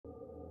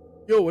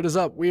Yo, what is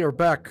up? We are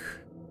back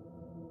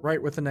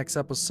right with the next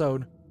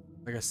episode.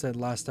 Like I said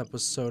last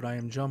episode, I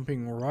am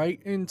jumping right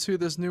into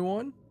this new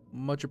one.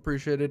 Much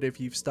appreciated if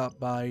you've stopped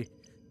by.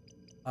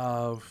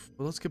 But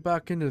let's get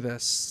back into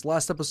this.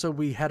 Last episode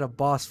we had a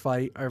boss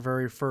fight, our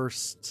very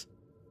first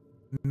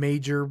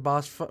major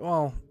boss fight.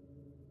 Well,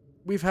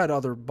 we've had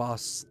other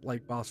boss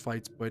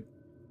fights, but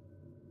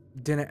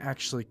didn't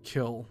actually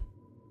kill.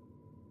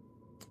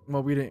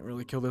 Well, we didn't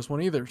really kill this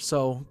one either.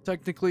 So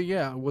technically,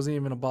 yeah, it wasn't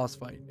even a boss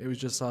fight. It was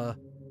just a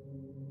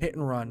hit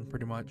and run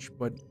pretty much.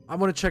 But I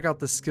want to check out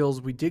the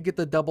skills. We did get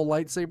the double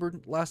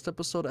lightsaber last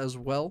episode as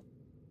well.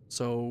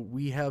 So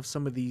we have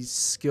some of these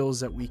skills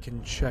that we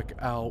can check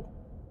out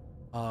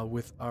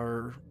with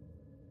our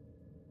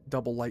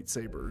double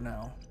lightsaber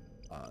now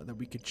that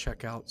we could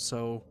check out.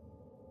 So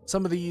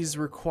some of these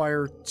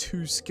require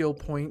 2 skill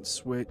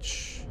points,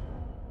 which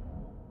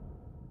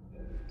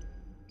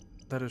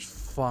that is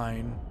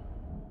fine.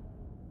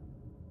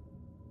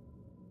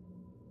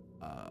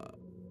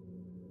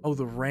 Oh,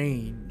 the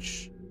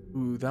range.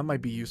 Ooh, that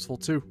might be useful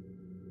too.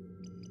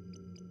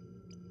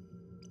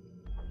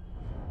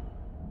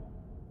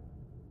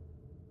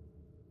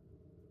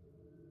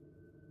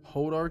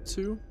 Hold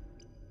R2?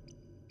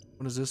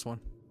 What is this one?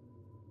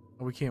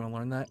 Oh, we can't even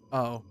learn that.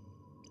 Oh.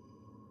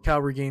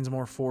 Cal regains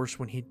more force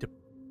when he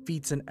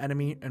defeats an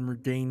enemy and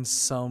regains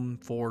some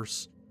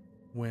force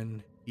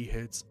when he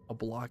hits a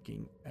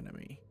blocking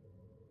enemy.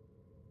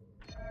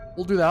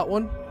 We'll do that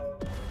one.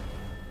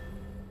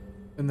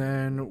 And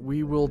then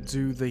we will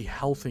do the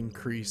health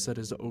increase that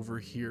is over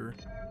here.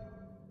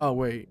 Oh,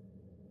 wait.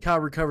 Cal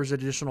recovers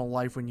additional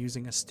life when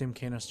using a stim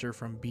canister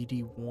from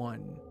BD1.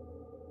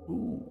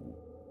 Ooh.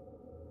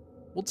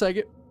 We'll take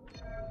it.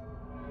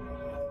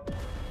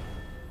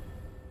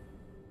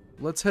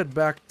 Let's head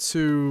back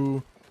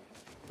to...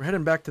 We're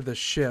heading back to the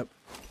ship.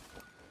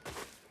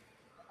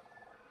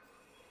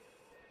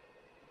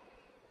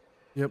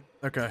 Yep,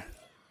 okay.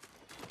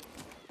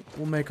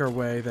 We'll make our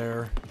way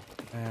there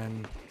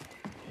and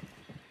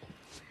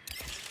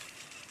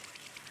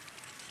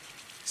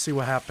see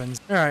what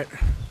happens. Alright.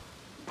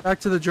 Back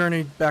to the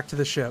journey, back to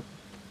the ship.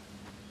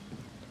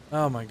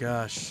 Oh my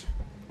gosh.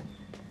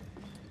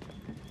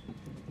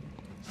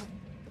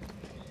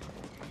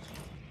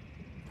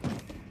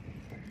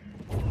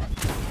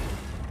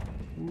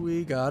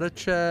 We got a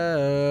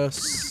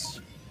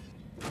chest.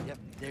 Yep,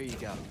 there you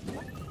go.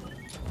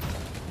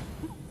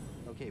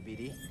 Okay,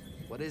 BD,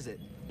 what is it?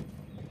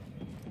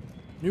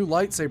 New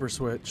lightsaber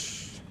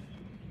switch.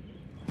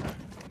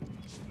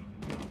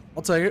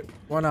 I'll take it.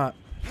 Why not?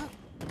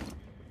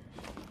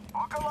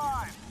 Walk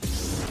alive.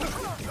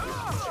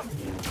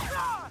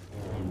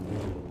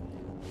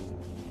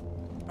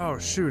 Oh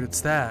shoot,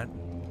 it's that.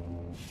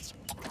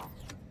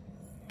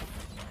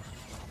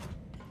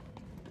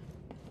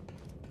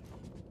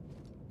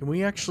 Can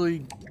we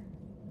actually...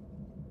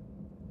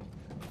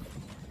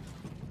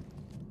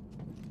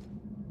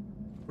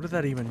 What did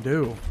that even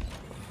do?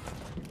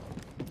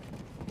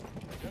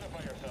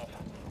 Identify yourself.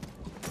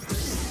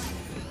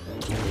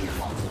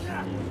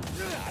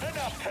 Not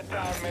enough to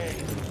down me.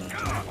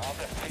 I'll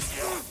defeat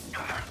you.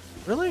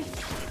 Really?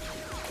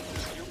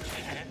 You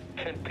can't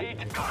compete.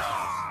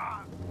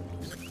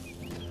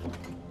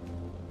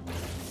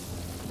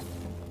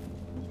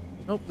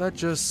 Nope, that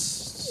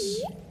just...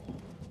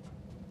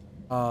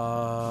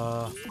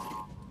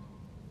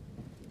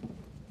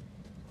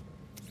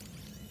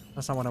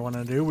 That's not what I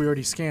wanted to do. We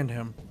already scanned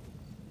him.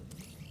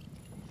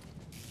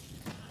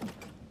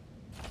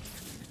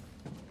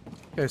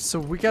 Okay, so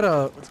we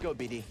gotta... Let's go,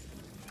 BD.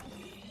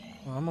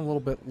 Well, I'm a little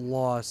bit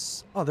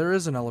lost. Oh, there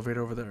is an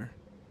elevator over there.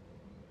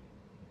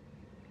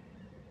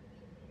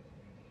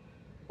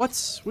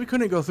 What? We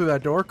couldn't go through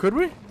that door, could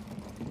we?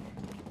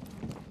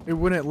 It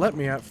wouldn't let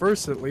me at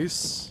first, at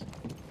least.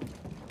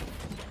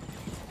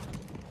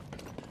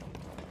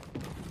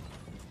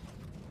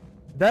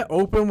 That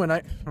open when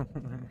I...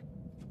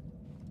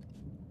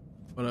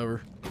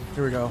 Whatever.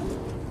 Here we go.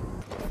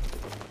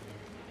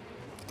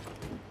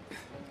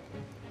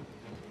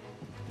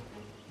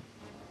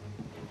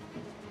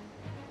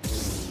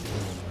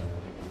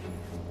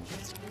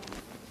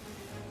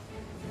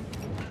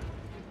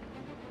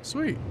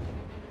 Sweet.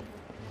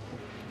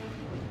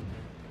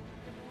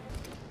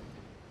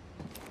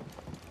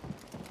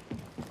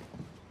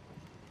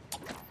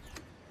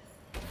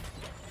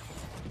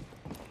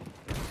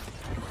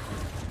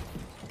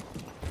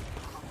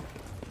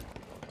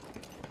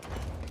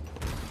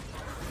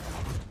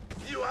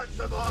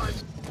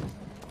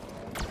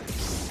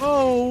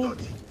 Oh!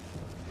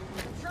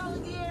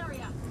 Controlling the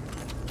area.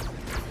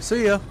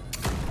 See ya.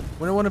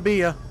 Wouldn't want to be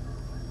ya.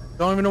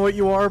 Don't even know what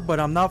you are, but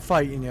I'm not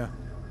fighting ya.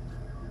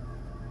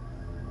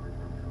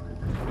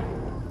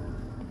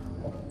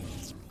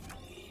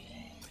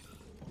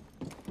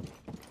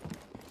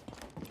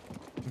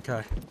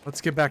 Okay,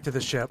 let's get back to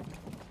the ship.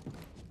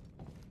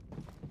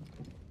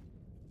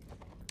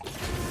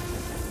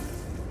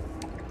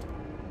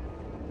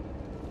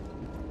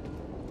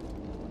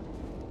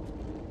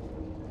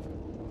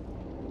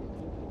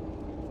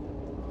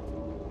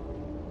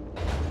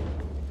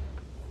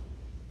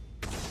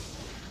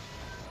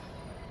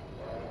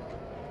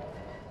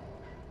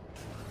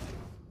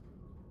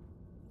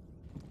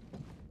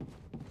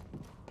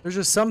 There's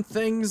just some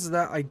things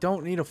that I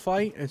don't need to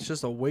fight. It's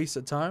just a waste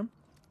of time.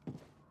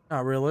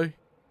 Not really.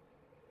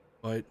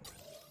 But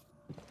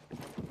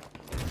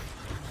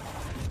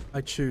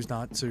I choose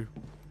not to.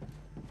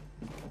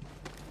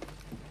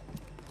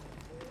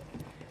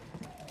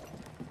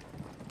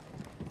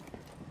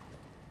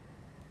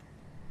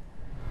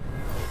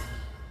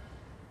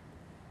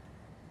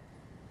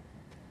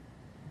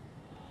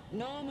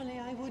 Normally,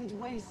 I wouldn't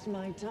waste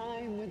my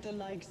time with the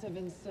likes of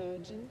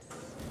insurgents.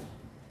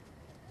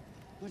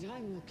 But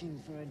I'm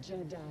looking for a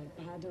Jedi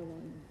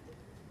Padawan.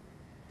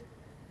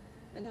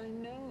 And I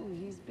know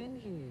he's been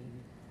here.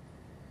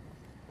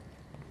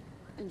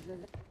 And for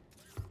that...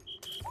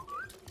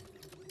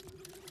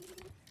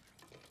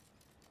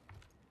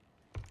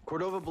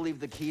 Cordova believed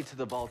the key to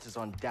the vault is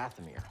on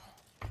Dathomir.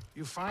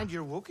 You find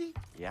your Wookiee?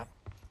 Yep.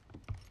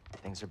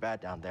 Things are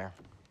bad down there.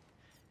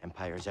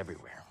 Empires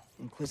everywhere.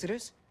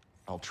 Inquisitors?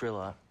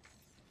 Altrilla,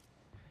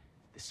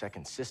 the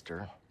second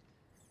sister,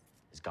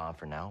 is gone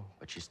for now,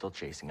 but she's still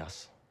chasing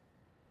us.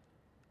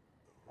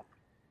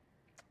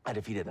 I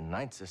defeated the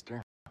ninth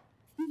sister.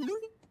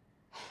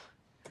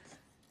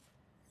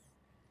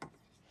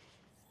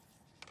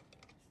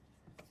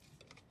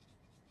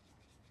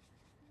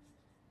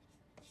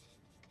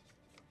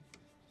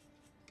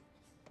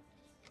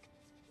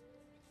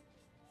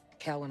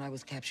 Cal, when I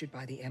was captured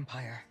by the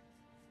Empire,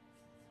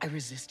 I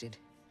resisted.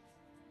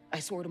 I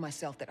swore to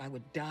myself that I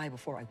would die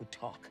before I would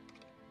talk.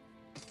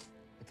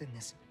 But then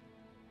this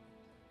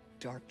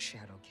dark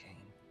shadow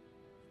came.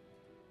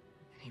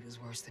 And he was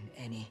worse than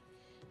any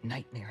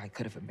nightmare I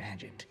could have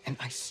imagined. And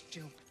I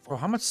still fought. Bro,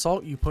 how much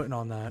salt you putting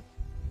on that?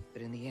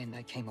 But in the end,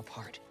 I came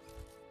apart.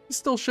 He's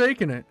still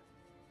shaking it.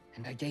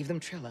 And I gave them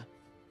Trilla.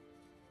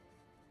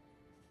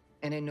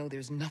 And I know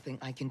there's nothing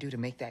I can do to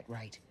make that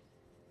right.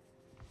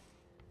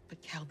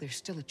 But Cal, there's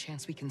still a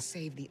chance we can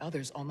save the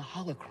others on the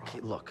holocron. Okay,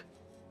 look.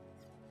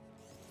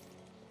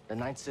 The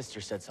ninth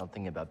sister said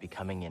something about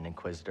becoming an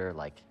Inquisitor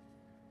like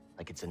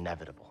it's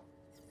inevitable.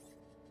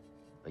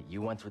 But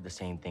you went through the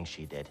same thing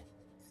she did,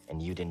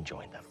 and you didn't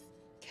join them.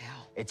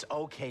 Cal. It's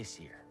okay,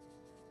 Seer.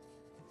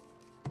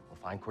 We'll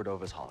find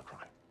Cordova's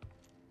holocron.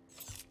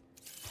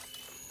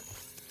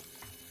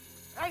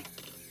 Hey!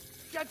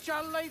 Get your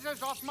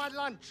lasers off my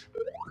lunch!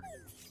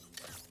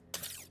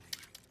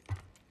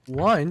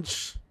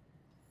 Lunch?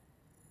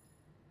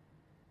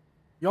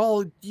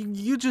 Y'all,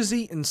 you just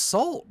eating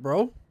salt,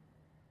 bro.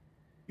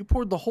 You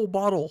poured the whole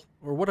bottle,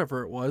 or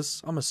whatever it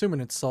was. I'm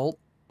assuming it's salt.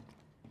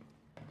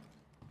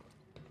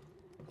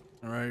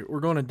 Alright,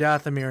 we're going to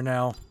Dathomir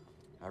now.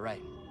 All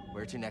right,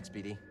 where to next,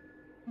 BD?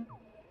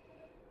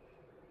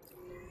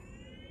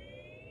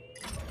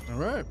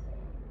 Alright.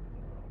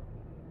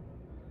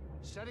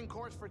 Setting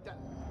course for Wait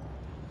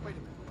a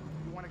minute.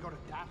 You want to go to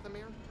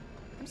Dathomir?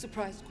 I'm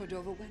surprised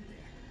Cordova went there.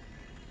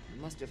 He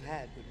must have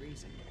had good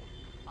reason.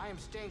 I am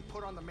staying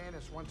put on the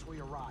Manus once we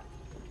arrive.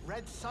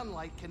 Red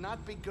sunlight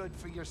cannot be good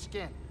for your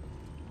skin.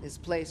 This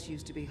place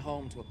used to be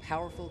home to a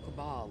powerful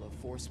cabal of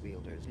Force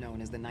wielders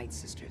known as the Night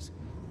Sisters.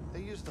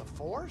 They use the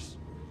Force?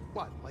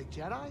 What, like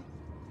Jedi?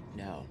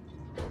 No.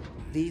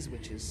 These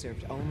witches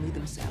served only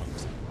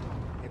themselves.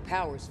 Their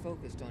powers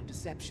focused on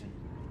deception,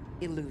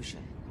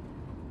 illusion,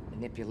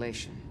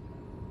 manipulation.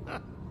 Huh.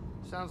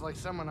 Sounds like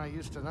someone I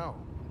used to know.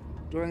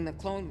 During the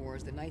Clone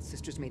Wars, the Night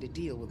Sisters made a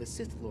deal with a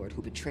Sith Lord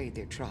who betrayed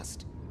their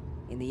trust.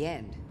 In the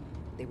end,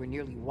 they were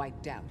nearly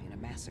wiped out in a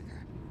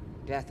massacre.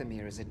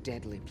 Dathomir is a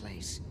deadly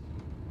place.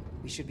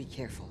 We should be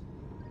careful.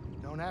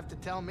 Don't have to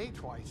tell me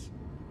twice.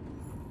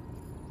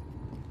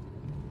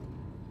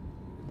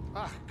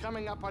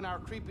 Coming up on our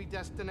creepy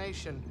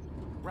destination.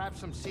 Grab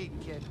some seat,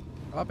 kid.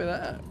 Copy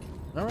that.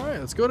 Alright,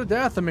 let's go to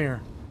Dathomir.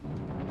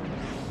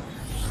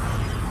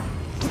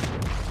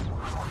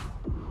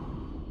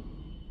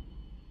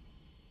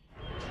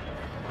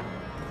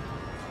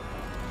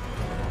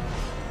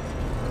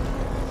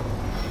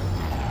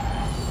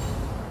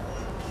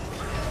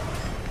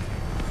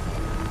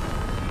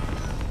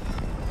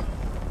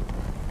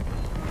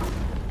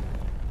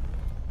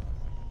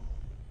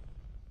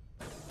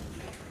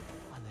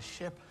 On the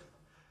ship,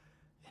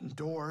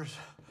 indoors,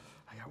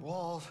 I got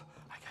walls,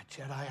 I got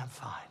Jedi, I'm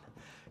fine.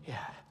 Yeah.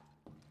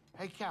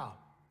 Hey, Cal,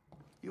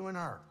 you and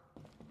her,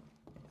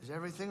 is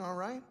everything all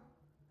right?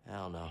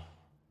 Hell no.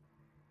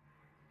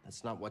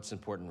 That's not what's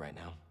important right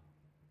now.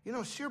 You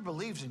know, Seer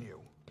believes in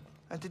you.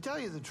 And to tell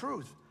you the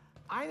truth,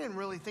 I didn't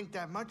really think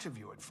that much of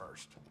you at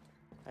first.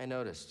 I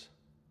noticed.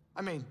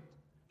 I mean,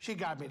 she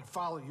got me to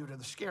follow you to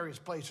the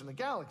scariest place in the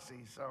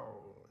galaxy,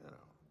 so,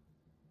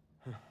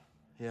 you know.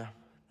 Yeah,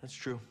 that's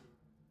true.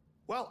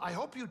 Well, I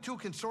hope you two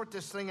can sort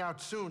this thing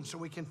out soon so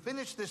we can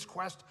finish this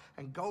quest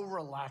and go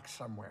relax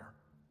somewhere.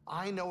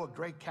 I know a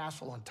great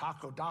castle on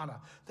Takodana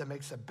that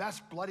makes the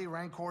best bloody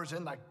rancors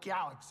in the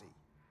galaxy.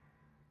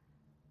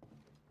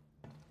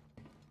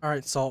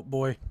 Alright, Salt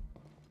Boy.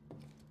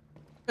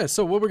 Yeah,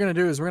 so what we're going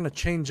to do is we're going to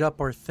change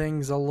up our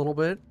things a little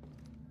bit.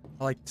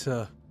 I like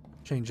to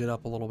change it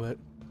up a little bit.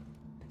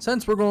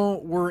 Since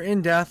we're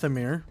in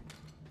Dathomir.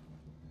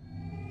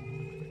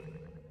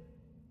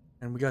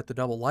 And we got the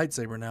double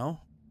lightsaber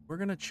now. we're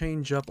gonna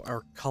change up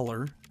our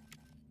color.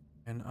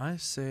 And I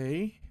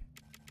say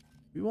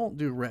we won't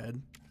do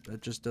red.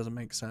 That just doesn't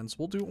make sense.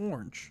 We'll do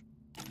orange.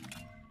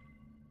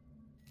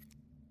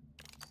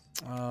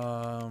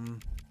 We'll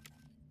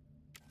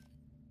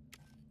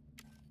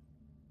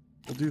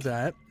do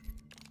that.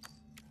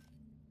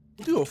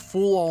 We'll do a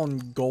full-on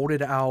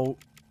golded out.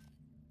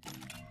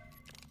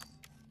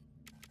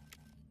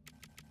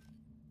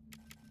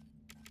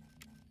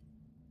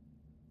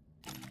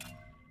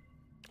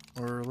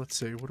 Or let's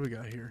see, what do we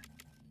got here?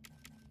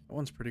 That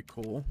one's pretty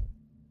cool.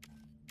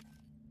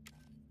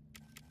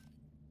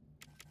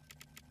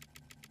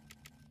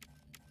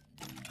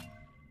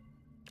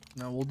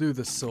 Now we'll do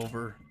the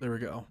silver. There we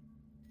go.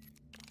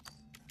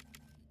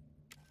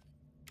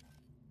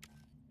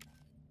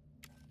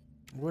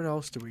 What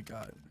else do we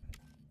got?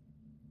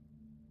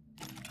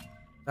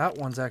 That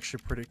one's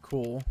actually pretty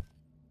cool.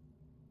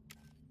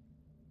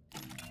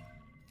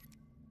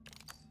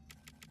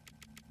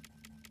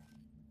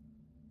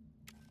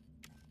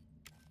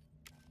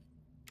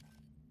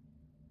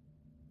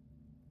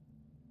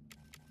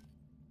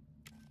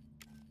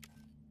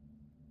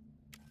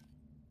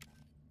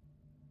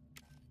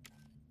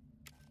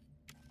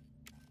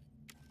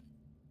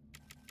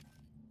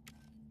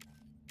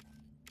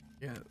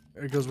 Yeah,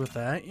 it goes with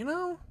that, you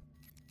know?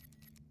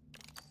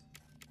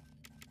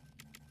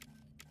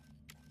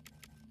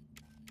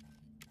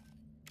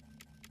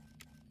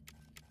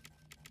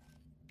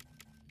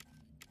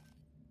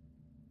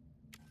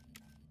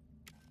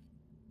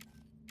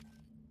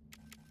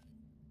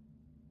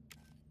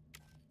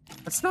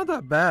 It's not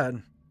that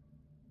bad.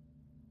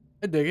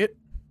 I dig it.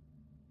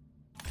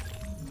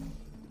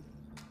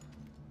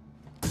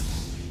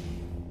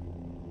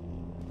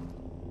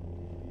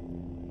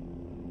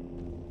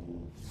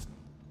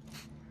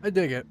 I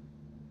dig it.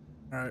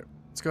 Alright,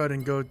 let's go ahead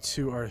and go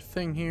to our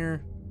thing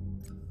here.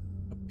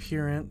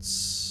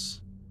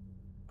 Appearance.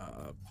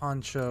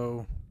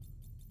 Poncho.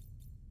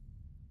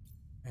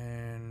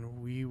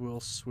 And we will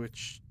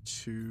switch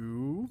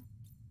to...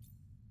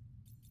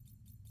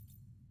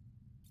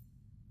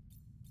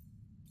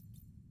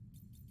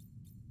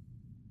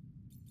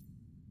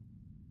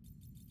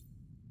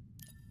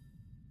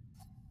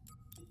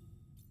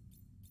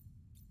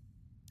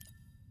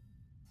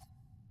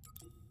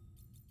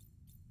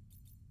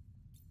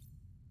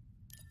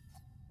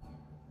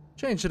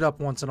 change it up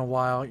once in a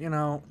while, you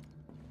know.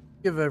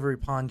 Give every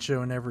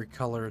poncho and every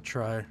color a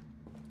try.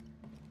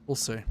 We'll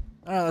see.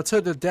 Alright, let's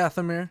head to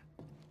Dathomir.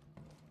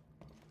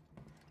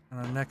 And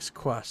our next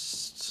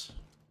quest.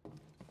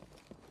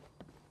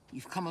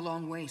 You've come a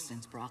long way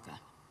since Braca,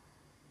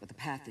 but the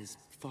path is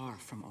far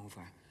from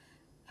over.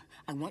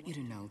 I want you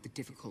to know the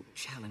difficult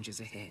challenges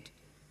ahead.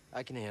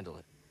 I can handle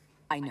it.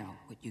 I know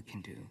what you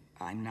can do.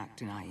 I'm not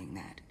denying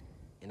that.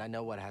 And I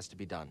know what has to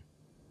be done.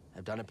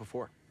 I've done it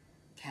before.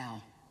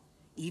 Cal,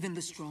 even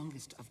the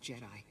strongest of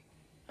Jedi.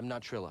 I'm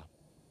not Trilla.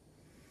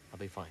 I'll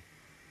be fine.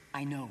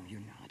 I know you're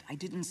not. I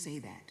didn't say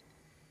that.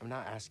 I'm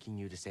not asking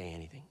you to say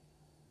anything.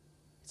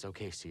 It's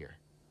okay, Seer.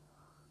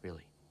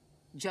 Really.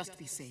 Just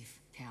be safe,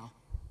 Cal.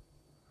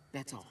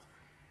 That's all.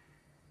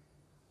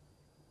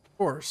 Of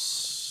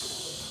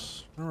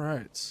course.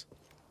 Alright.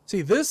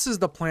 See, this is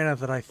the planet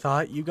that I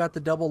thought you got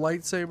the double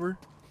lightsaber.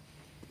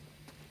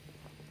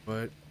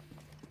 But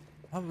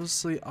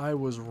obviously I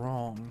was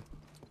wrong.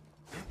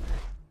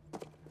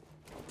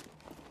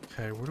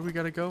 Okay, where do we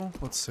gotta go?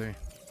 Let's see.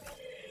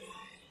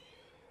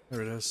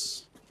 There it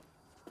is.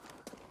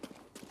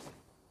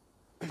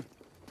 Good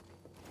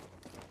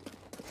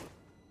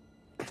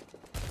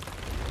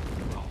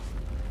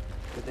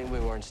thing we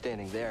weren't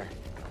standing there.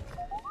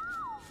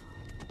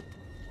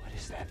 What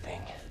is that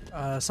thing?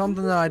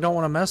 Something that I don't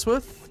want to mess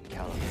with.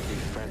 Cal, be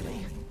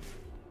friendly.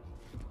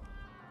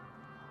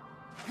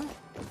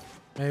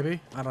 Maybe.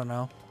 I don't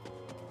know.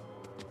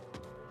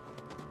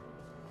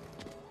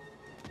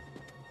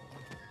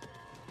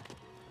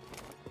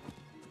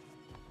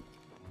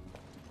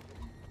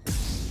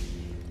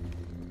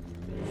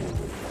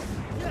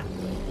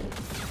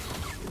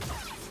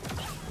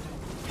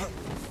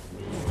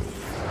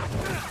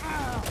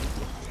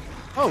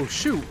 Oh,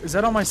 shoot. Is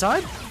that on my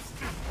side?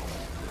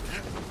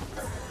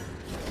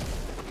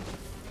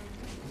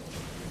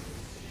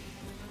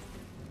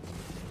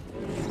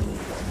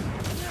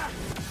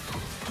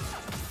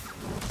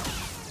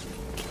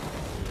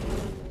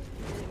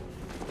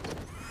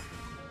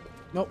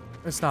 Nope,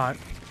 it's not.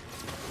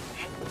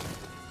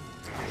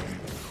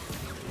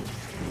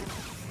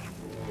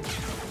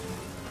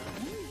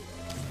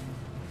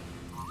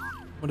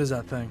 What is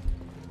that thing?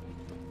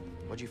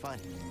 What'd you find?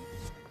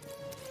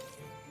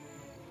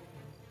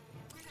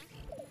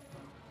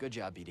 Good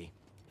job, BD.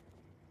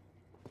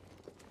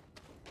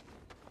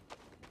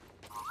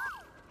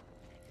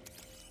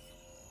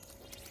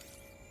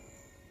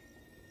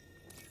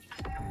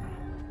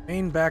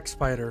 Main back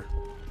spider.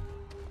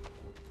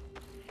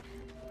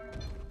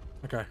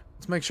 Okay,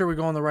 let's make sure we're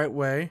going the right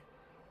way.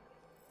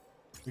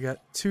 We got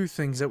two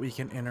things that we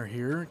can enter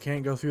here.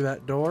 Can't go through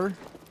that door.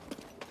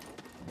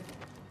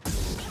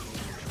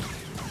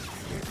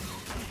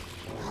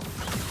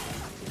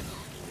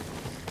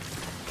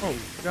 Oh,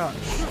 gosh.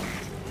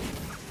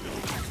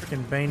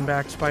 Freaking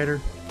baneback spider.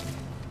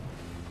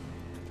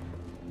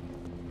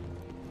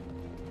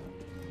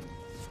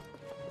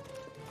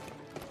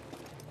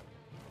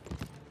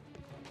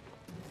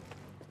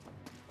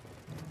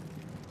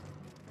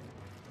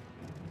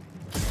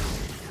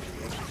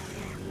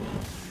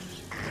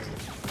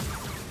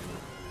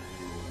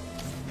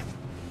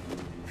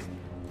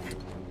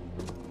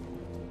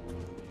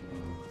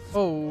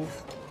 Oh.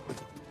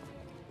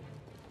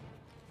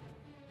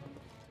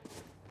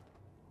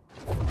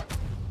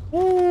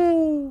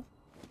 Woo!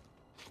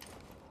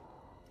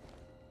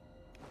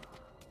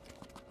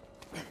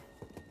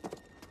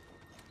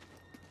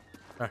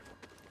 Okay.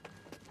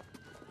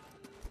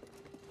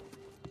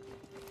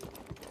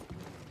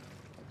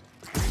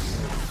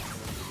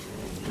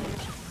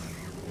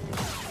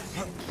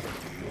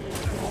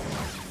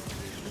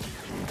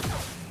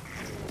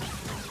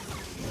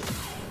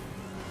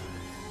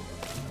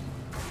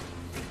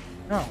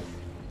 No.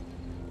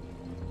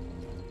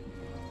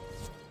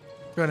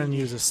 Go ahead and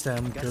use a stem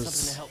Got something to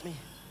because help me?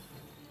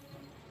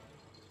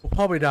 we'll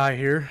probably die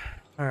here.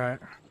 Alright.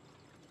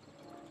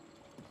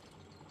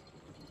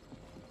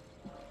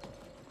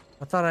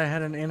 I thought I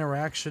had an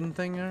interaction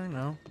thing there?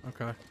 No?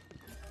 Okay.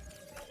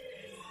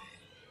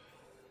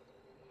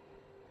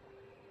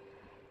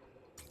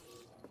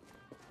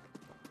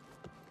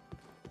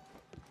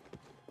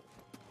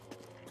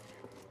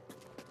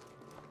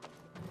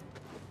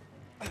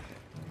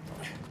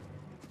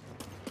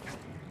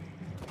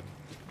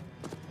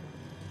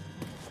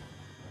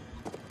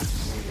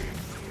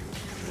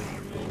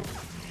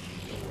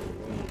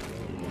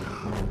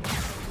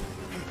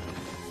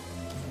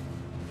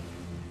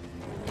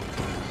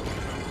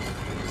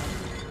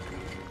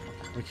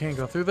 We can't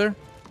go through there?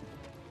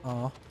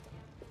 Oh.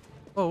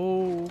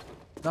 Oh.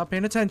 Not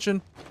paying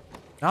attention.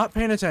 Not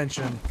paying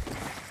attention.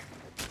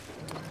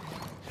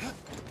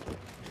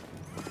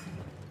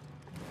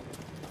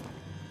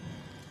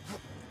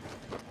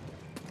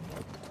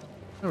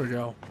 There we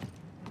go.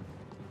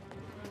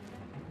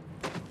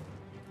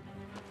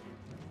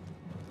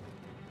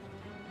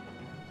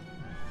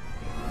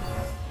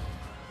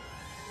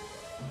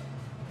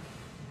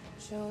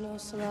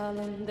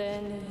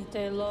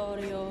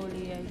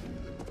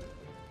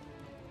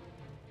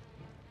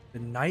 The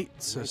Night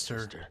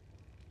Sister.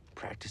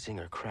 Practicing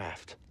her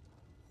craft.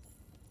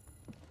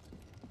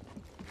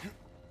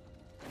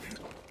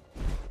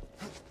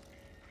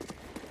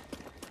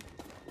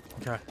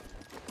 Okay.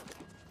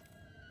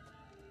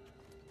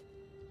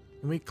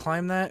 Can we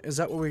climb that? Is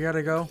that where we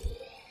gotta go?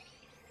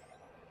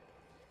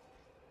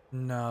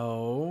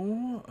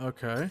 No.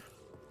 Okay.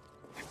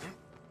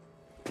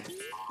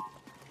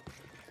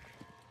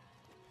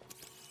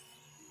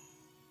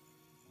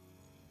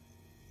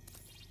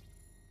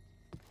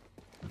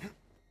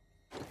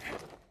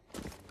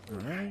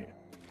 Alright.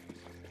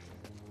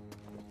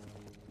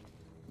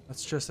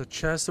 That's just a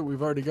chest that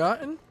we've already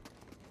gotten.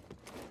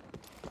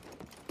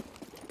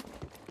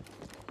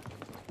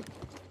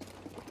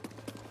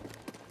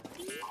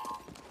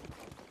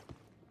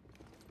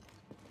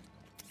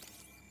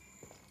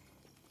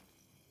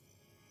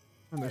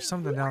 And there's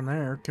something down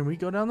there. Can we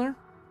go down there?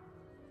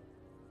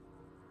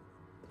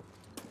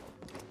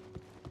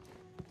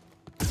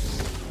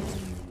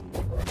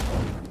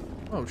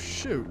 Oh,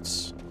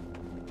 shoots.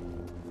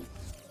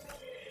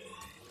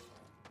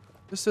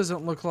 This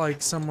doesn't look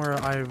like somewhere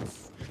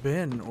I've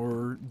been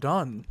or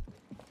done.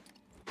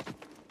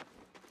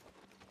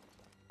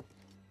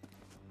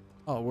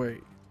 Oh,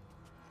 wait.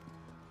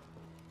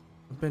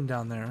 I've been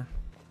down there.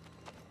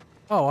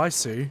 Oh, I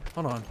see.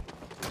 Hold on.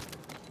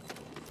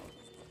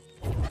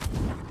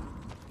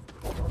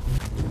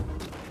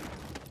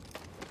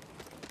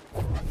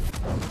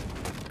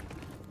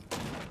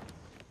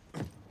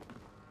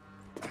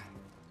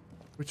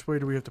 Which way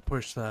do we have to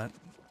push that?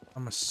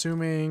 I'm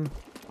assuming...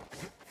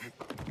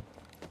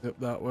 Yep,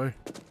 that way.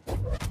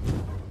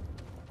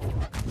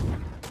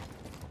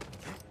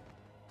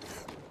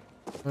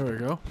 There we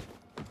go.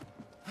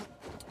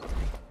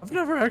 I've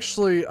never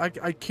actually... I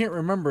can't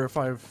remember if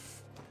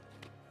I've...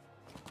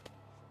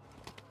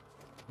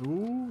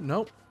 Ooh,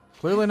 nope.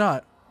 Clearly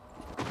not.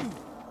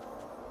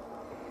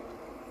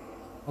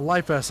 A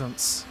life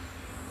essence.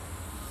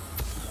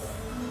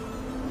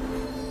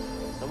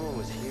 Someone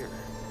was here.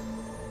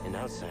 An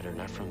outsider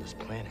not from this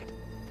planet.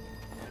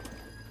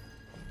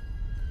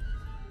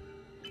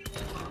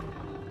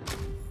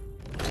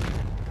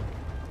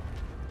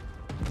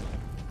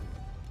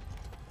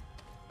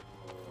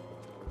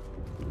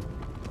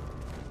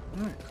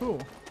 Alright, cool.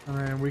 And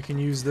then we can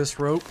use this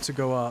rope to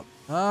go up.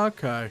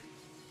 Okay.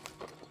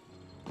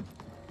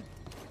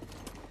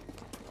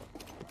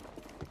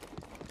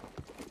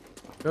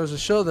 Goes to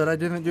show that I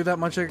didn't do that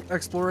much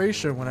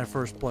exploration when I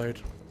first played.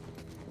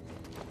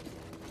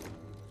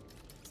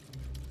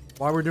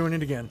 Why we're doing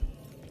it again.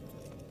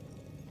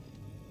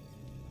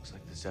 Looks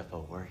like the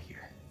Zepho were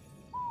here.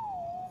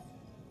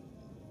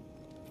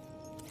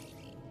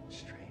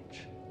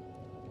 Strange.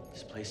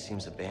 This place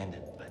seems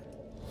abandoned, but...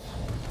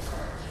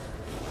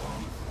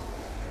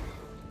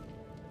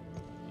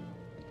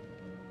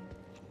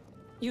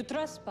 You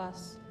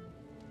trespass,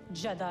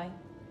 Jedi.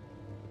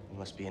 You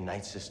must be a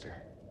Night Sister.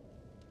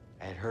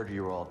 I had heard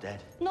you were all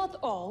dead. Not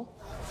all.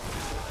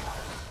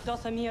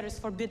 Dothamir is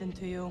forbidden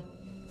to you.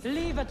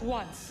 Leave at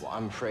once. Well,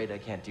 I'm afraid I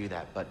can't do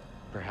that, but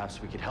perhaps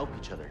we could help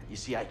each other. You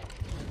see,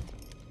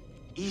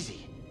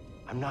 Easy.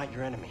 I'm not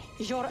your enemy.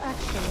 Your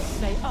actions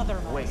say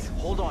otherwise.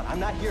 Wait, hold on. I'm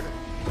not here to...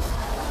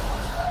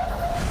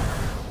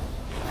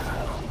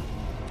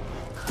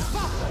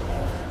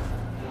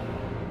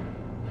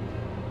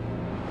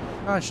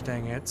 Gosh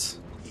dang it.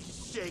 He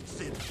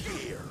shakes in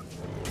fear.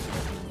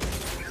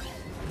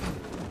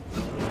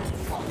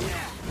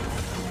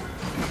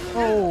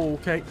 Oh,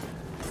 okay.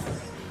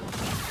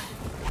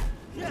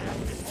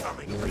 He's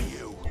coming for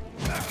you.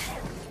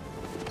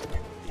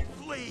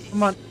 Flee.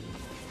 Come on.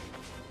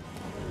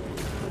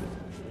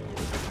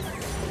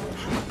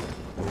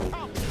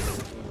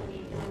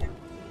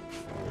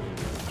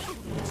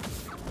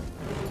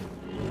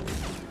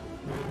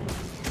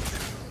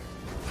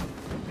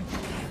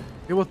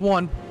 Get with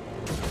one.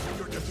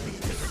 Your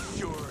defeat is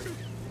assured.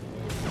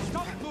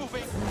 Stop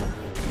moving!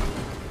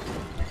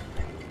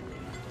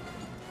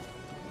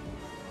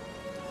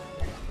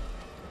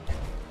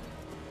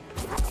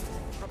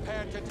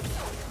 Prepare to...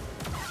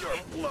 Your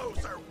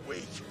blows are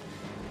weak.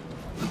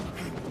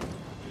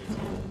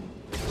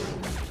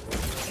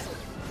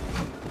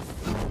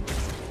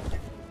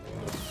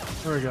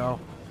 There we go.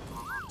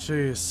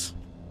 Jeez.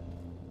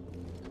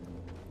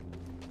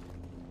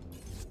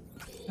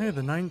 Hey,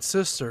 the Ninth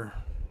Sister.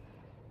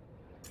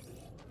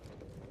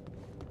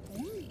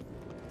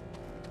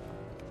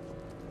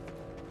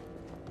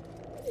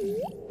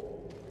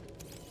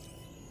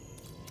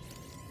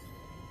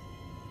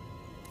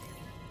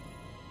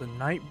 The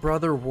Night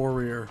Brother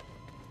Warrior.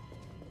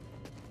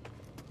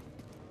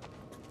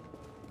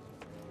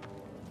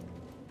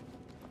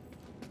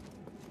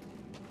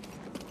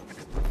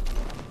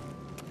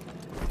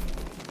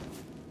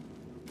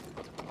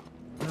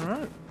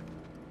 Alright.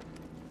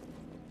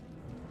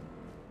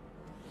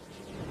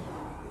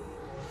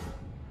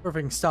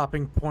 Perfect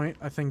stopping point.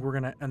 I think we're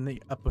gonna end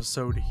the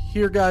episode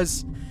here,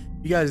 guys.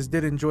 If you guys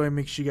did enjoy,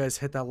 make sure you guys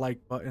hit that like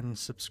button,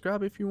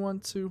 subscribe if you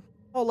want to.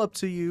 All up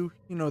to you.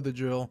 You know the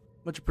drill.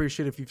 Much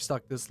appreciated if you've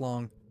stuck this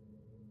long.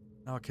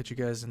 I'll catch you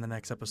guys in the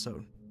next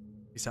episode.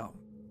 Peace out.